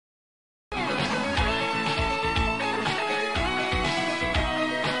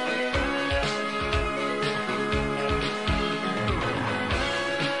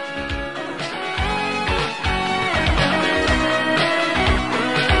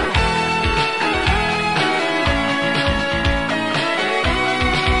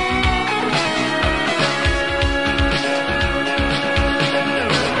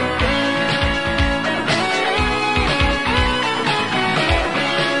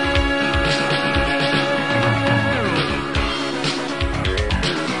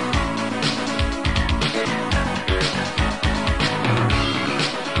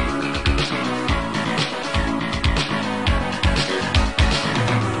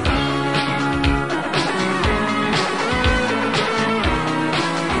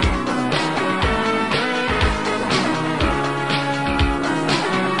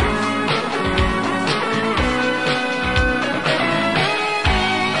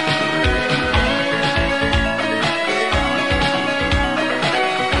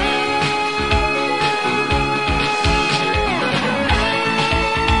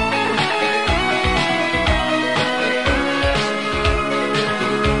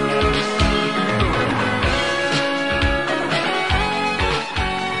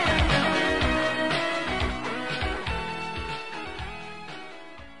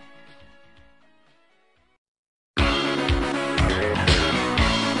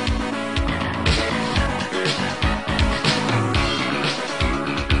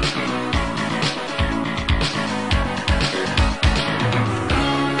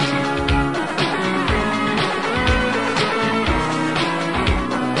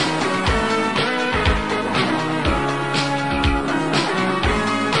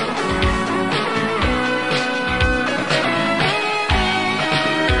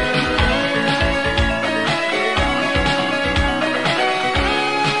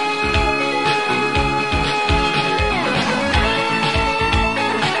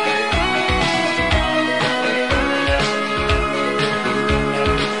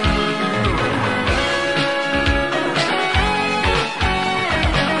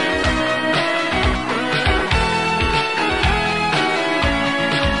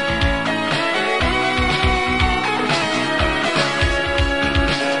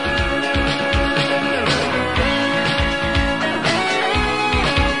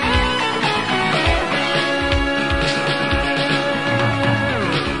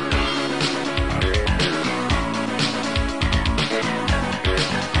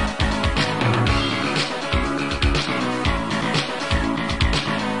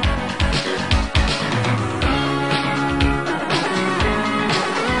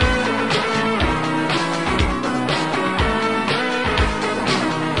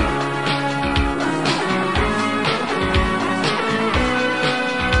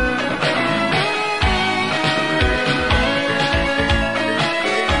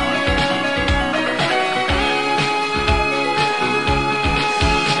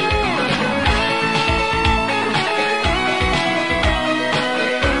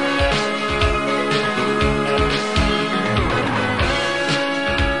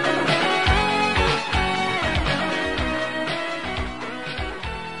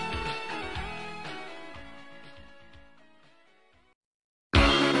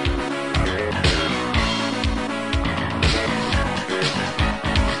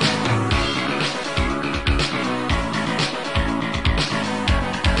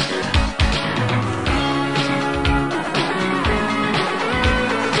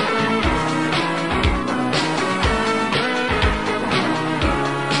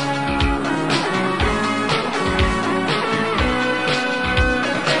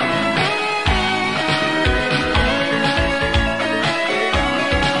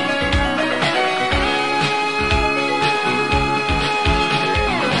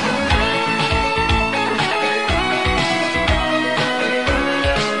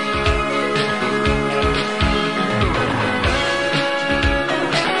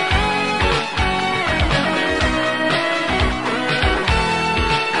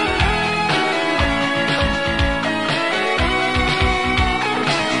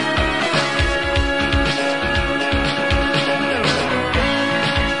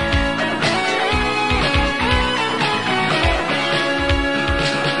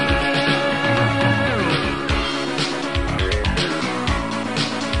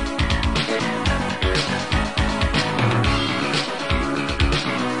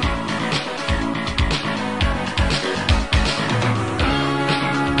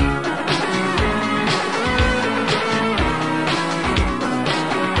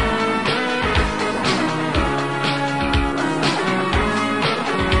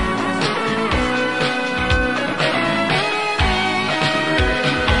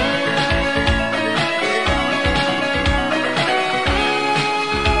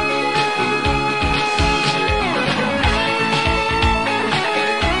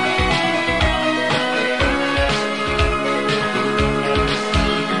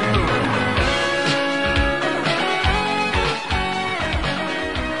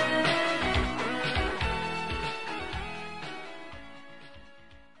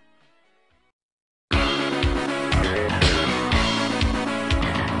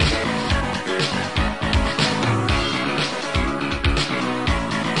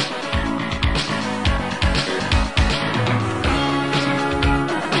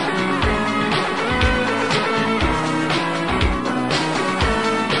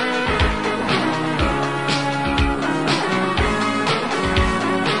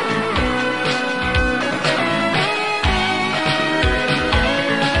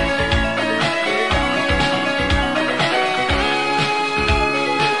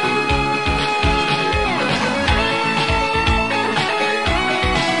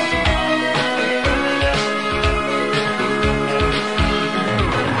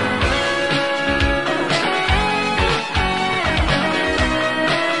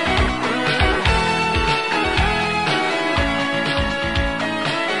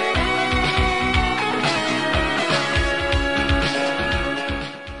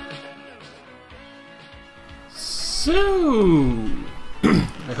So,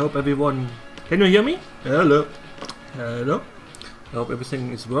 I hope everyone... Can you hear me? Hello. Hello. I hope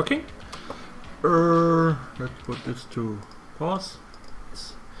everything is working. Let's put this to pause.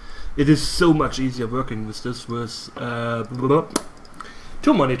 It is so much easier working with this with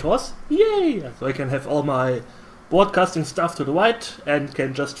two monitors. Yay! So I can have all my broadcasting stuff to the right and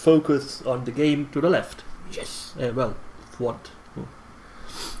can just focus on the game to the left. Yes! Well, front.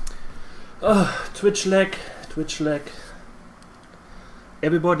 Twitch lag.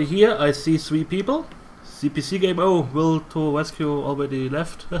 Everybody here, I see 3 people. CPC game, Will to Rescue already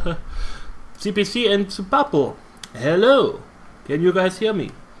left. CPC and Papo. Hello! Can you guys hear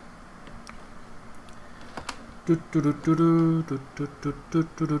me?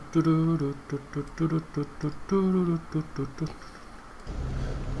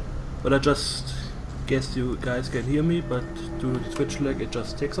 But I just guess you guys can hear me, but due to the Twitch lag it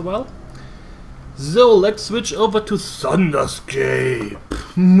just takes a while. So let's switch over to Thunderscape.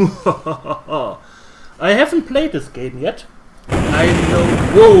 I haven't played this game yet. I know.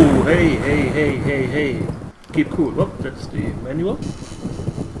 Whoa! Hey! Keep cool. Whoop, that's the manual.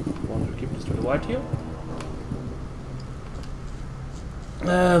 Want to keep this to the right here.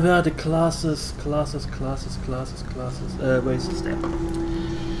 Where are the classes? Where is the step?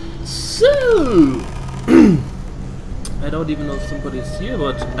 So I don't even know if somebody is here,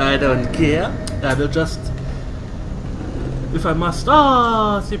 but I don't care. I will just, if I must.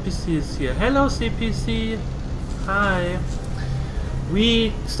 CPC is here. Hello, CPC. Hi.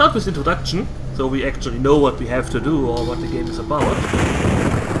 We start with introduction, so we actually know what we have to do or what the game is about.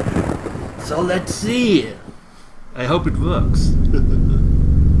 So let's see. I hope it works.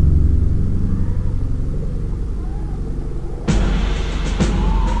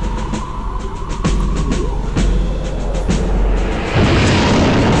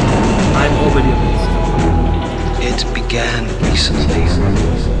 It began recently,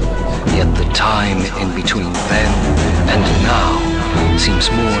 yet the time in between then and now seems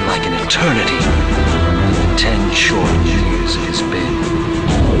more like an eternity than the 10 short years it has been.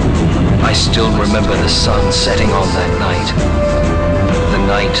 I still remember the sun setting on that night, the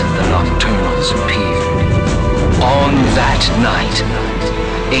night the Nocturnals appeared. On that night,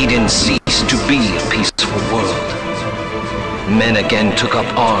 Aiden ceased to be a peaceful world. Men again took up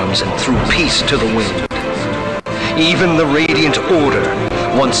arms and threw peace to the wind. Even the Radiant Order,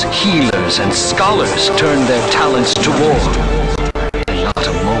 once healers and scholars, turned their talents to war. And not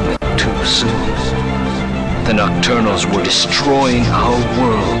a moment too soon. The Nocturnals were destroying our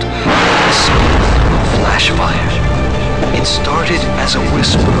world with the speed of flash fire. It started as a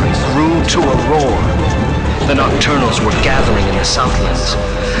whisper and grew to a roar. The Nocturnals were gathering in the Southlands,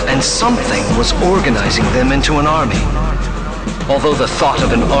 and something was organizing them into an army. Although the thought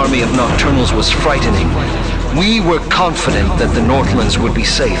of an army of Nocturnals was frightening, we were confident that the Northlands would be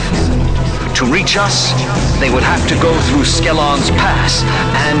safe. To reach us, they would have to go through Skelon's Pass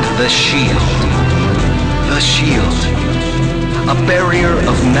and the Shield. The Shield. A barrier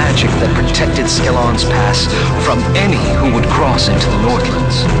of magic that protected Skelon's Pass from any who would cross into the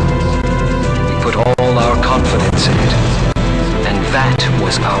Northlands. We put all our confidence in it, and that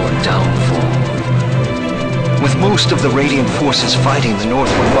was our downfall. With most of the Radiant forces fighting the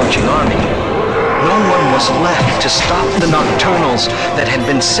Northward marching army, no one was left to stop the Nocturnals that had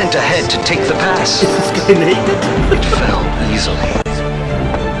been sent ahead to take the pass. It fell easily.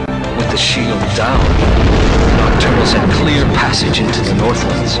 With the shield down, the Nocturnals had clear passage into the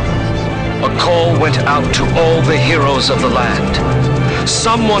Northlands. A call went out to all the heroes of the land.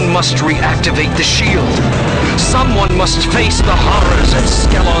 Someone must reactivate the shield. Someone must face the horrors at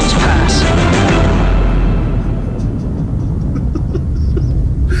Skelon's Pass.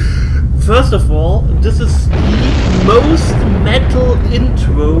 First of all, this is the most metal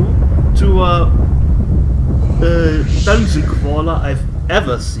intro to a dungeon crawler I've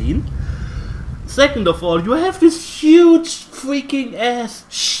ever seen. Second of all, you have this huge freaking ass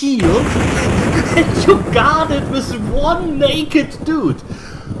shield and you guard it with one naked dude.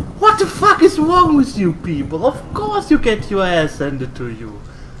 What the fuck is wrong with you people? Of course you get your ass handed to you.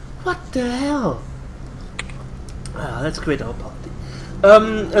 What the hell? Let's create our party.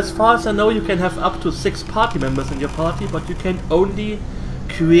 As far as I know, you can have up to 6 party members in your party, but you can only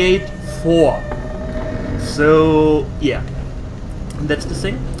create 4. So, yeah. That's the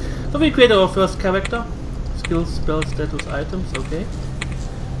thing. So we create our first character. Skills, spell, status, items, okay.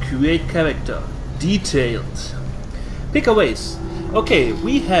 Create character. Detailed. Pick a race. Okay,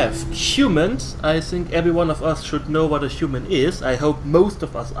 we have humans. I think every one of us should know what a human is. I hope most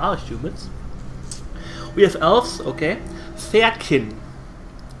of us are humans. We have elves, okay. Fairkin.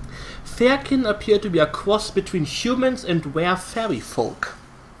 Fairkin appear to be a cross between humans and were fairy folk.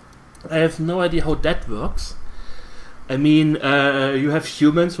 I have no idea how that works. I mean, you have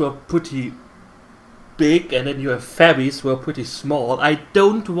humans who are pretty big, and then you have fairies who are pretty small. I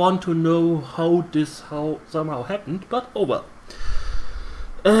don't want to know how this somehow happened, but oh well.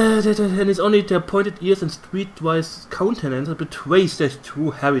 And it's only their pointed ears and streetwise countenance that betrays their true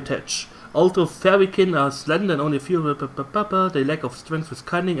heritage. Although fairykin are slender and only a few, they lack of strength with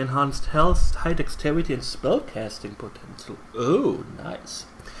cunning, enhanced health, high dexterity, and spellcasting potential. Oh, nice.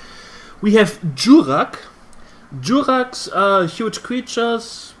 We have Jurak. Juraks are huge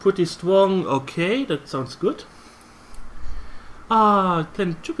creatures, pretty strong. Okay, that sounds good.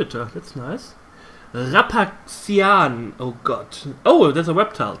 Planet Jupiter, that's nice. Rapaxian, oh god. Oh, there's a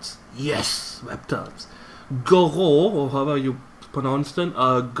reptiles. Yes, reptiles. Goro, or however you pronounce them,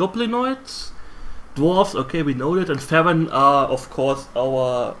 are goblinoids. Dwarves, okay, we know that. And Farron are, of course,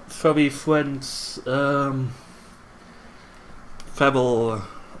 our furry friends, feral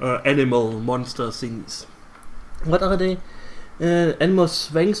animal monster things. What are they? Animals'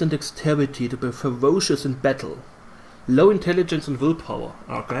 strength and dexterity to be ferocious in battle. Low intelligence and willpower.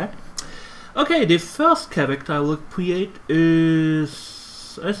 Okay. Okay, the first character I will create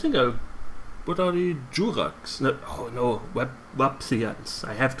is... I think what are the Juraks? No, oh no, Wapsians.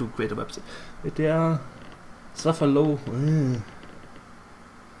 I have to create a Wapsian. They are... suffer low.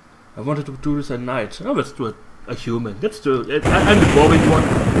 I wanted to do this at night. Oh, let's do a human. Let's do it. I'm the boring one.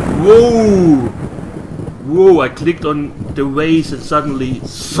 Whoa! Whoa, I clicked on the race and suddenly...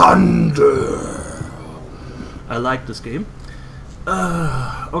 thunder! I like this game.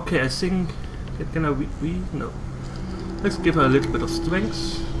 Okay, I think... Can I read? No. Let's give her a little bit of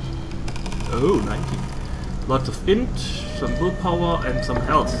strength. Oh, 90. Lots of int, some willpower, and some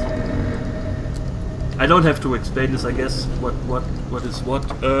health. I don't have to explain this, I guess. What is what?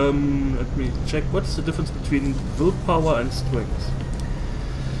 Let me check. What's the difference between willpower and strength?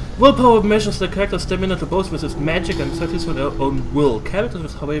 Willpower measures the character's stamina to both resist magic and satisfy their own will. Characters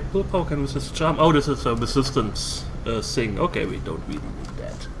with high willpower can resist charm. Oh, this is a resistance thing. Okay, we don't really need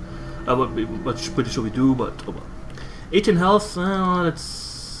that. Pretty sure we do, but oh well. 18 health.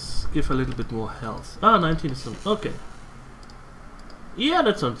 Let's give a little bit more health. 19 is okay. Yeah,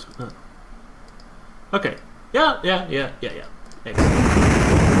 that sounds good. Okay. Yeah. Excellent.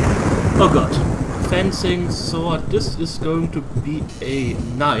 Oh god. Fencing, sword. This is going to be a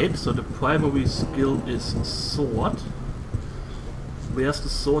knight, so the primary skill is sword. Where's the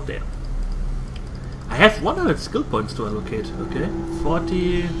sword there? I have 100 skill points to allocate. Okay.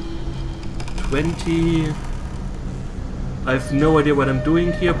 40, 20. I have no idea what I'm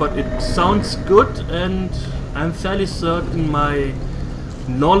doing here, but it sounds good, and I'm fairly certain my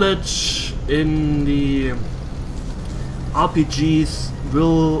knowledge in the RPGs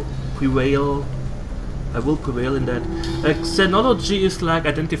will prevail. I will prevail in that. Xenology is like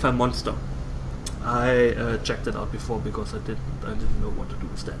identify monster. I checked it out before because I didn't know what to do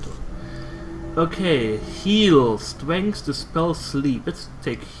with that one. Okay, heal, strength, dispel, sleep. Let's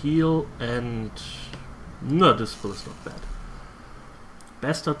take heal and no, this spell is not bad.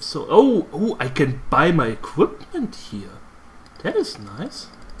 Bastard soul. Oh, I can buy my equipment here. That is nice.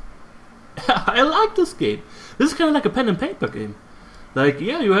 I like this game. This is kind of like a pen and paper game. Like,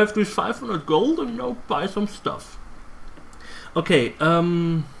 yeah, you have this 500 gold and now buy some stuff. Okay,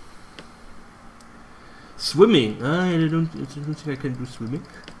 swimming. I don't think I can do swimming.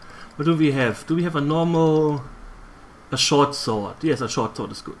 What do we have? Do we have a short sword? Yes, a short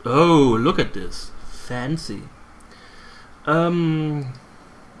sword is good. Oh, look at this. Fancy. A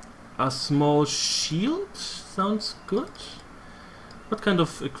small shield sounds good. What kind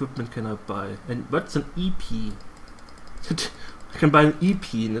of equipment can I buy? And what's an EP? I can buy an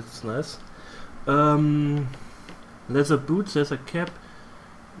EP, and that's nice. Leather boots, there's a cap.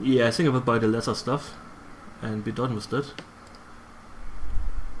 Yeah, I think I will buy the leather stuff and be done with that.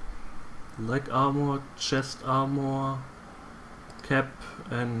 Leg armor, chest armor, cap,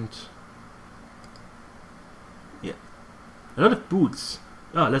 and yeah, a lot of boots.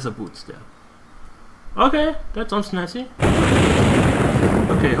 Leather boots there. Okay, that sounds nice. Okay,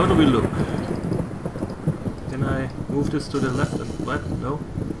 how do we look? Can I move this to the left and right? No,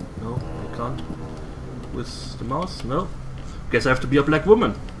 I can't. With the mouse? No. Guess I have to be a black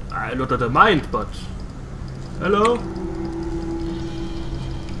woman. Not that I mind, but hello.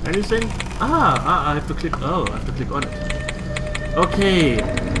 Anything? I have to click. Oh, I have to click on it. Okay.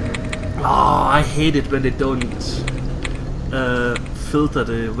 Oh, I hate it when they don't filter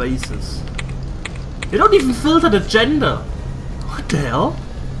the races. They don't even filter the gender. What the hell?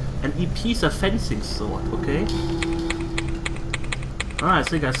 An EP's a fencing sword, okay? Ah, I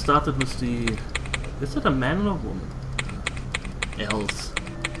think I started with the... Is it a man or a woman? Else.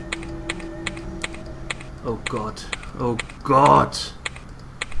 Oh god. Oh god.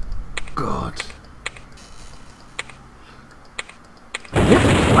 God. We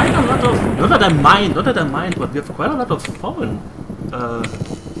have quite a lot of... Not that I mind, but we have quite a lot of foreign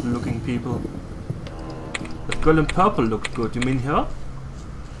looking people. That girl in purple looked good. You mean her?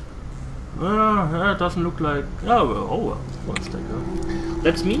 It doesn't look like... Oh, well, what's that girl?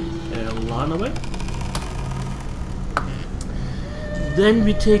 That's me, Elanarae. Then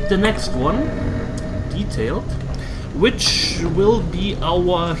we take the next one, detailed, which will be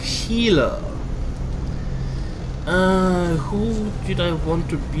our healer. Who did I want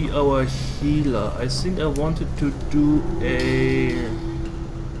to be our healer? I think I wanted to do a...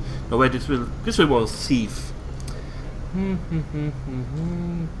 No wait, this will be a thief.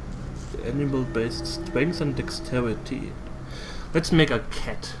 Animal-based strength and dexterity. Let's make a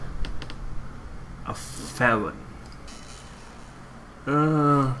cat. A Farron.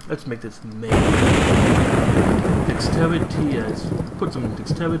 Let's make this male. Dexterity, yes. Put some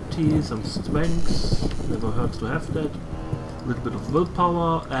dexterity, some strength. Never hurts to have that. A little bit of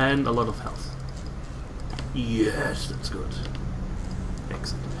willpower and a lot of health. Yes, that's good.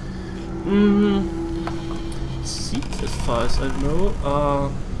 Excellent. Seeds, as far as I know,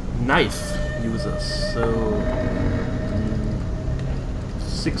 are knife users. So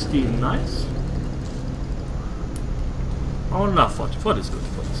 16 knives. Oh no, 40 is good,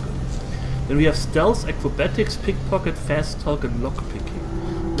 40 is good. Then we have stealth, acrobatics, pickpocket, fast talk and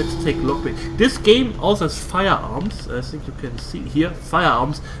lockpicking. Let's take lockpick. This game also has firearms. I think you can see here,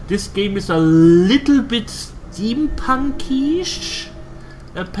 firearms. This game is a little bit steampunkish,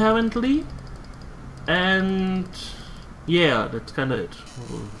 apparently. And yeah, that's kinda it.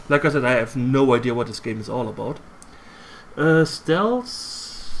 Like I said, I have no idea what this game is all about.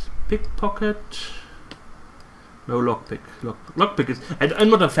 Stealth, pickpocket... No, lockpick. Lockpick is... I'm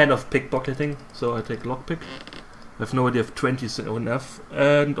not a fan of pickpocketing, so I take lockpick. I have no idea if 20 is enough.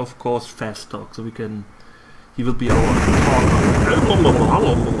 And of course fast talk, so we can... He will be our talker.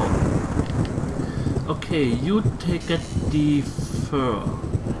 Okay, you take the fur.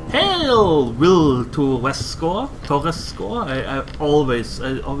 Hail! Will to Torres score. I always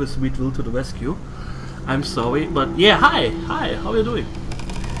meet Will to the rescue. I'm sorry, but yeah, hi, how are you doing?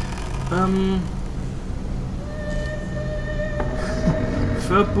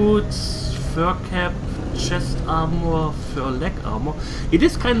 Fur boots, fur cap, chest armor, fur leg armor. It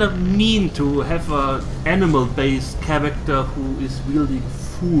is kind of mean to have an animal-based character who is wielding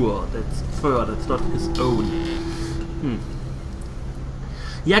fur that's not his own.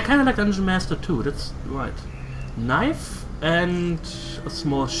 Yeah, kind of like Dungeon Master too, that's right. Knife and a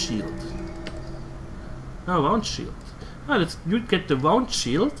small shield. Oh, round shield. Ah, you get the round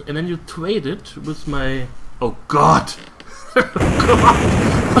shield and then you trade it with my... Oh god! God,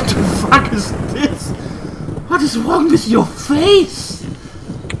 what the fuck is this? What is wrong with your face?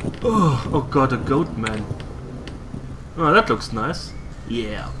 Oh god, a goat man. Oh, that looks nice.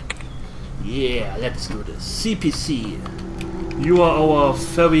 Yeah, let's do this. CPC. You are our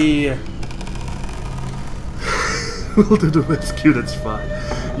furry... We'll do the rescue, that's fine.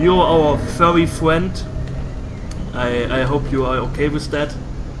 You are our furry friend. I hope you are okay with that.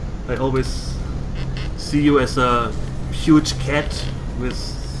 I always see you as a huge cat with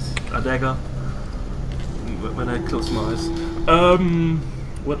a dagger when I close my eyes.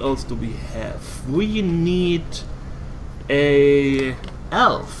 What else do we have? We need a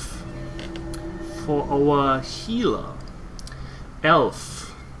elf for our healer.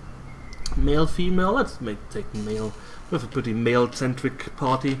 Elf. Male, female? Let's take male. We have a pretty male-centric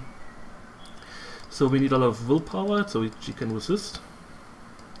party. So we need a lot of willpower, so she can resist.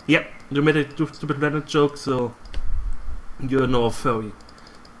 Yep, you made a stupid planet joke, so you're no furry.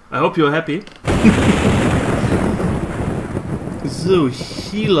 I hope you're happy. So,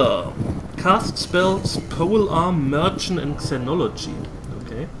 healer. Cast spells, polearm, merchant, and xenology.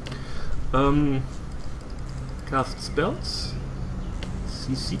 Okay. Cast spells.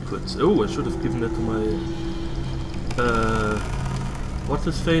 See secrets. Oh, I should have given that to my... what's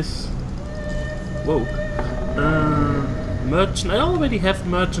his face? Woke. Merchant. I already have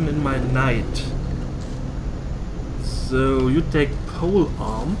merchant in my knight. So you take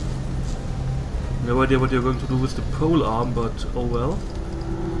polearm. No idea what you're going to do with the polearm, but oh well.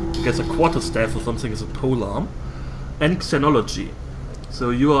 I guess a quarterstaff or something is a polearm. And xenology.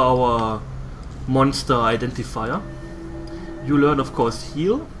 So you are our monster identifier. You learn, of course,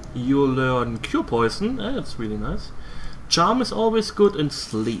 heal. You learn cure poison. That's really nice. Charm is always good, and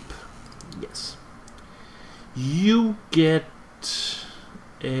sleep. Yes. You get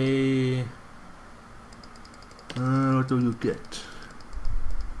a... what do you get?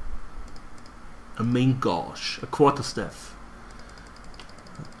 A main gauge, a quarterstaff.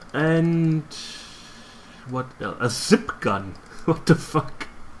 And... what else? A zip gun. What the fuck?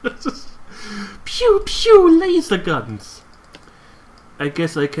 Pew pew laser guns. I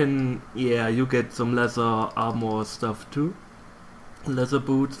guess I can... yeah, you get some leather armor stuff too. Leather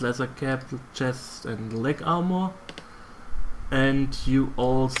boots, leather cap, chest and leg armor. And you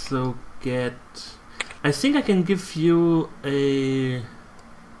also get... I think I can give you a...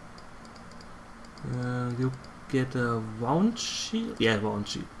 you get a round shield? Yeah, round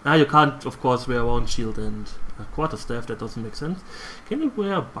shield. Ah, you can't of course wear a round shield and a quarterstaff, that doesn't make sense. Can you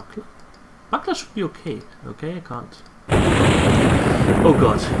wear a buckler? Buckler should be okay. Okay, I can't. Oh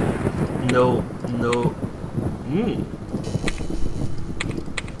god. No, no.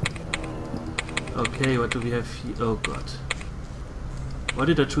 Okay, what do we have here? Oh god. Why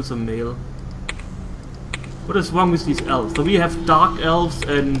did I choose a male? What is wrong with these elves? So we have dark elves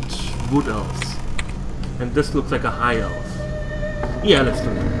and wood elves. And this looks like a high elf. Yeah, let's do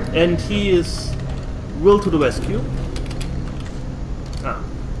it. And he is Will to the rescue. Ah.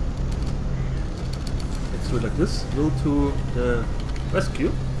 Let's do it like this. Will to the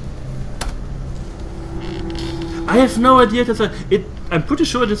rescue. I have no idea. I'm pretty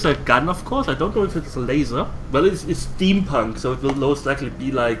sure it is a gun, of course. I don't know if it's a laser. Well, it's steampunk, so it will most likely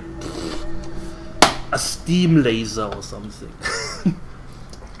be like a steam laser or something.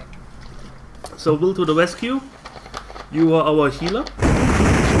 So, Will to the rescue. You are our healer.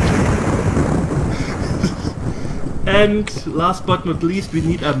 And last but not least, we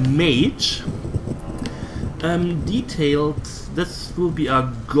need a mage. Detailed, this will be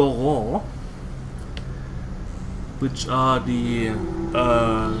a Goron, which are the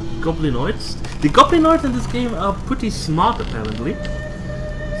goblinoids. The goblinoids in this game are pretty smart apparently.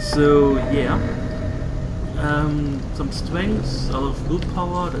 So yeah. Some strengths, a lot of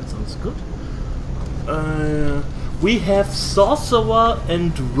willpower, that sounds good. We have Sorcerer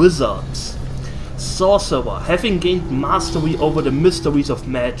and Wizards. Sorcerer, having gained mastery over the mysteries of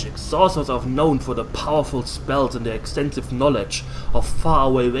magic, sorcerers are known for their powerful spells and their extensive knowledge of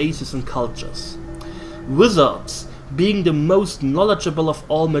faraway races and cultures. Wizards, being the most knowledgeable of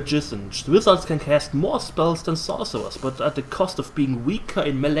all magicians, wizards can cast more spells than sorcerers, but at the cost of being weaker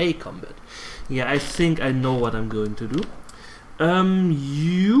in melee combat. Yeah, I think I know what I'm going to do.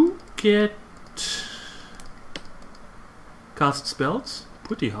 You get... cast spells,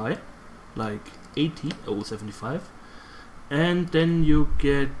 pretty high, like 80, 75. And then you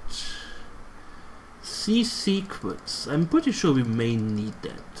get... see secrets. I'm pretty sure we may need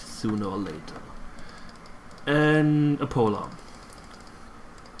that sooner or later. And a polearm.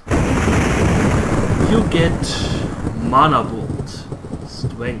 You get mana bolt,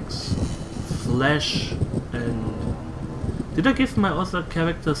 strength, flash, and did I give my other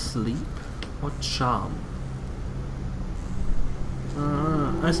character sleep or charm?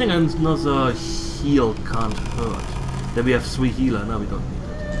 I think another heal can't hurt. Then we have 3 healer. Now we don't need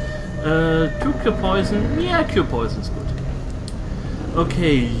it. 2 cure poison. Yeah, cure poison is good.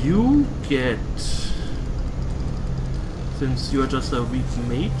 Okay, you get. Since you are just a weak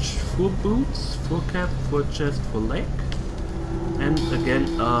mage, 4 boots, 4 cap, 4 chest, 4 leg. And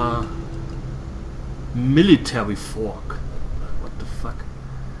again, a military fork. What the fuck?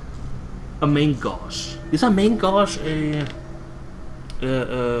 A main gauge. Is a main gauge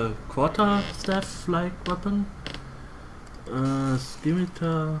a quarter staff like weapon?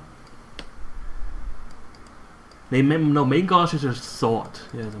 Scimitar. No, main gauge is a sword.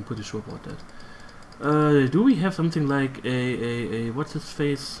 Yes, I'm pretty sure about that. Do we have something like a what's his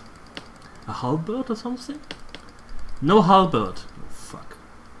face? A halberd or something? No halberd. Oh, fuck.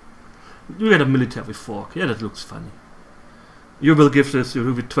 You get a military fork. Yeah, that looks funny. You will give this. You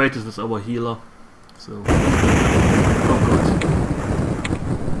will trade this with our healer. So. Oh god.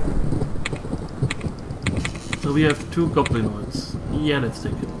 So we have 2 goblinoids. Yeah, let's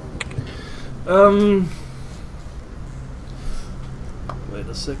take it. Wait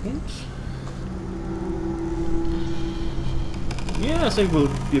a second. Yeah, I think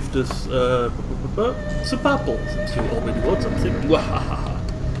we'll give this to purple, since you already wrote something.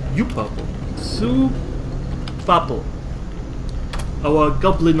 You purple. To purple. Our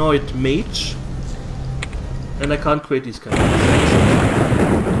goblinoid mage. And I can't create these kind of things.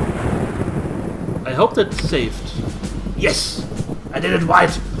 I hope that's saved. Yes! I did it right!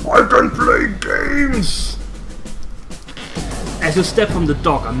 I can play games! As you step from the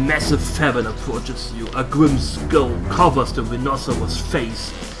dock, a massive fabric approaches you. A grim skull covers the rhinoceros'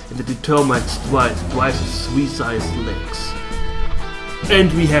 face, and the determined stride drives its 3-sized legs.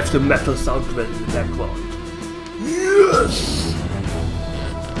 And we have the metal sound in the background. Yes!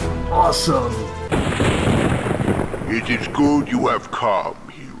 Awesome! It is good you have come,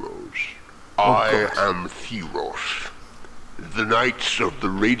 heroes. I am Theros. The Knights of the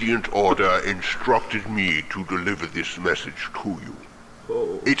Radiant Order instructed me to deliver this message to you.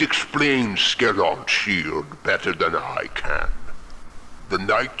 It explains Skelon's shield better than I can. The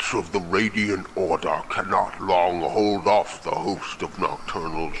Knights of the Radiant Order cannot long hold off the host of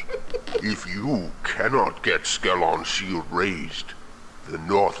Nocturnals. If you cannot get Skelon's shield raised, the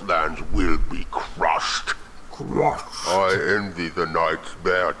Northlands will be crushed. I envy the Knights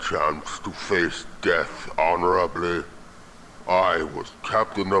their chance to face death honorably. I was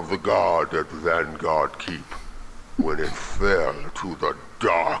captain of the guard at Vanguard Keep when it fell to the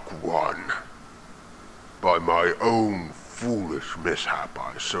Dark One. By my own foolish mishap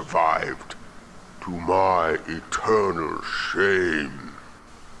I survived, to my eternal shame.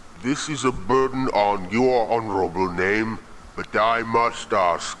 This is a burden on your honorable name, but I must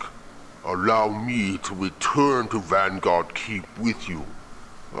ask, allow me to return to Vanguard Keep with you.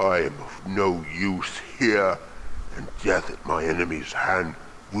 I am of no use here, and death at my enemy's hand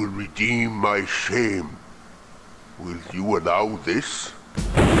will redeem my shame. Will you allow this?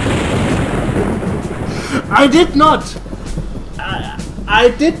 I did not! I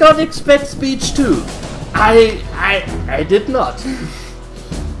did not expect speech 2. I did not.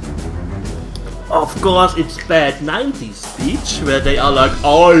 Of course, it's bad 90s speech, where they are like,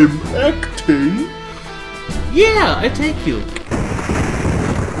 I'm acting. Yeah, I take you.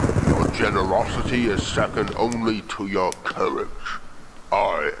 Your generosity is second only to your courage.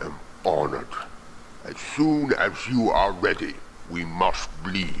 I am honored. As soon as you are ready, we must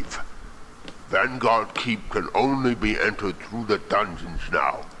leave. Vanguard Keep can only be entered through the dungeons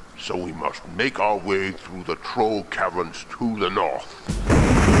now, so we must make our way through the troll caverns to the north.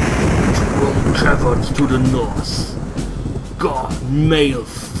 Troll caverns to the north. God, male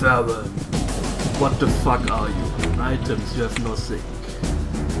Farron. What the fuck are you? Items, you have nothing.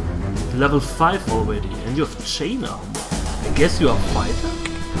 Level 5 already, and you have chain armor. I guess you are a fighter?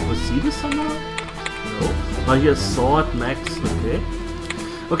 Was he the somehow? No. But he has sword, max, okay.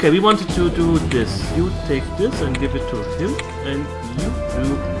 Okay, we wanted to do this. You take this and give it to him, and you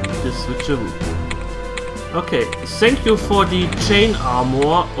do this switcheroo. Okay, thank you for the chain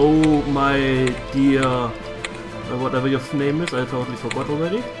armor, oh my dear... whatever your name is, I totally forgot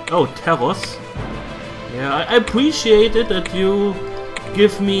already. Oh, Teros. Yeah, I appreciate it that you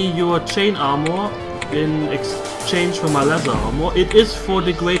give me your chain armor in exchange for my leather armor. It is for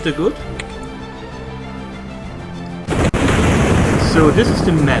the greater good. So this is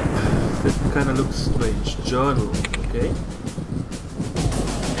the map. This kind of looks strange. Journal, okay.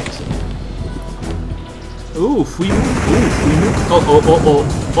 Exit. Ooh, free move. Ooh, free move.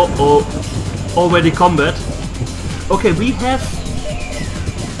 Oh. Already combat. Okay, we have...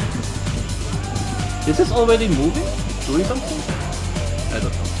 Is this already moving? Doing something? I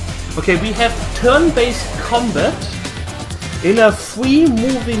don't know. Okay, we have turn-based combat in a free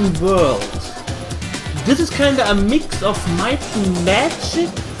moving world. This is kinda a mix of Might and Magic,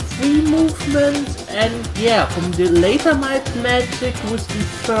 free movement, and yeah, from the later Might and Magic with the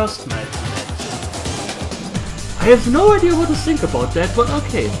first Might and Magic. I have no idea what to think about that, but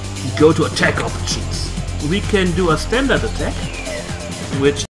okay. Go to attack options. We can do a standard attack, which